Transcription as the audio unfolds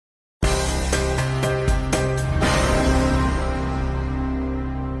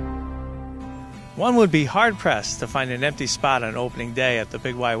One would be hard-pressed to find an empty spot on opening day at the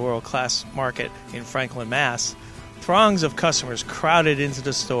Big Y World Class Market in Franklin, Mass. Throngs of customers crowded into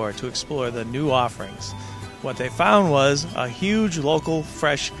the store to explore the new offerings. What they found was a huge local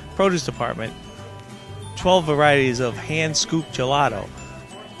fresh produce department, 12 varieties of hand-scooped gelato,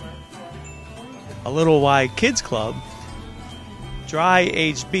 a Little Y Kids Club, dry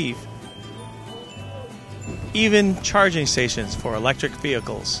aged beef, even charging stations for electric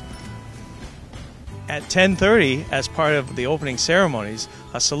vehicles. At 10:30, as part of the opening ceremonies,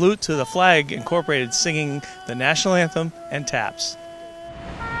 a salute to the flag incorporated singing the national anthem and taps.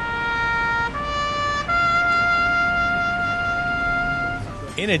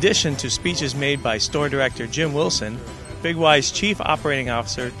 In addition to speeches made by store director Jim Wilson, Big Y's chief operating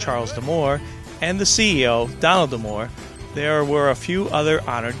officer Charles D'Amour, and the CEO Donald D'Amour, there were a few other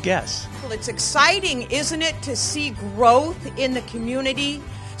honored guests. Well, it's exciting, isn't it, to see growth in the community?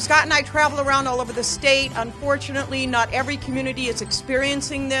 Scott and I travel around all over the state. Unfortunately, not every community is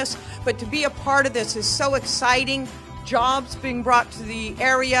experiencing this, but to be a part of this is so exciting. Jobs being brought to the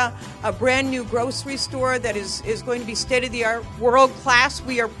area, a brand new grocery store that is going to be state-of-the-art, world-class,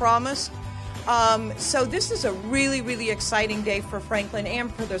 we are promised. So this is a really, really exciting day for Franklin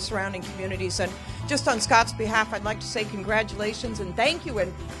and for the surrounding communities. And just on Scott's behalf, I'd like to say congratulations and thank you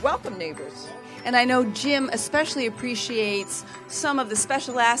and welcome, neighbors. And I know Jim especially appreciates some of the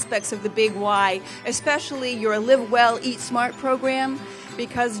special aspects of the Big Y, especially your Live Well, Eat Smart program,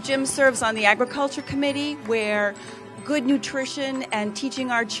 because Jim serves on the Agriculture Committee, where good nutrition and teaching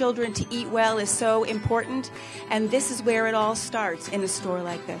our children to eat well is so important, and this is where it all starts, in a store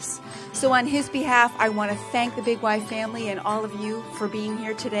like this. So on his behalf, I want to thank the Big Y family and all of you for being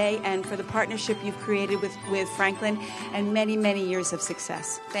here today and for the partnership you've created with Franklin and many, many years of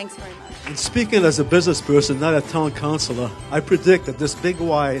success. Thanks very much. And speaking as a business person, not a town councilor, I predict that this Big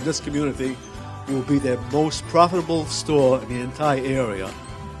Y in this community will be their most profitable store in the entire area,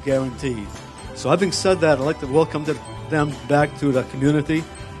 guaranteed. So having said that, I'd like to welcome them back to the community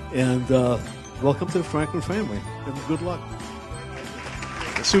and welcome to the Franklin family and good luck.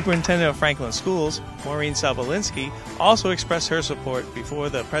 The superintendent of Franklin Schools, Maureen Sabolinsky, also expressed her support before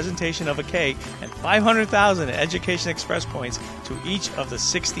the presentation of a cake and 500,000 Education Express points to each of the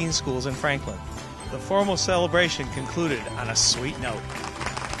 16 schools in Franklin. The formal celebration concluded on a sweet note.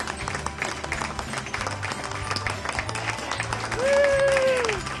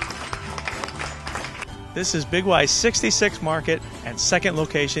 This is Big Y's 66th market and second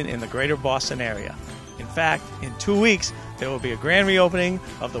location in the greater Boston area. In fact, in 2 weeks, there will be a grand reopening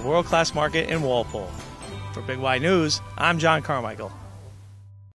of the world-class market in Walpole. For Big Y News, I'm John Carmichael.